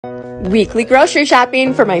Weekly grocery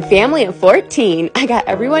shopping for my family of 14. I got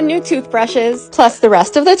everyone new toothbrushes, plus the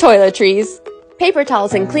rest of the toiletries, paper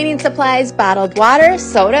towels and cleaning supplies, bottled water,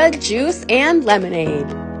 soda, juice, and lemonade.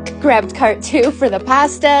 Grabbed cart 2 for the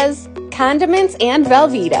pastas, condiments, and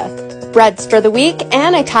Velveeta. Breads for the week,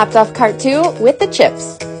 and I topped off cart 2 with the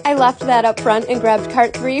chips. I left that up front and grabbed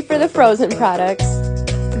cart 3 for the frozen products.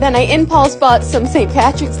 Then I impulse bought some St.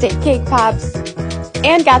 Patrick's Day cake pops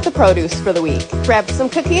and got the produce for the week. Grabbed some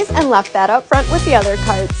cookies and left that up front with the other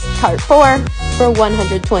carts. Cart 4 for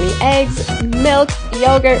 120 eggs, milk,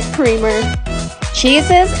 yogurt, creamer,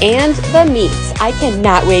 cheeses, and the meats. I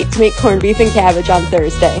cannot wait to make corned beef and cabbage on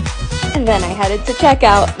Thursday. And then I headed to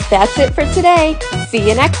checkout. That's it for today. See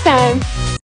you next time.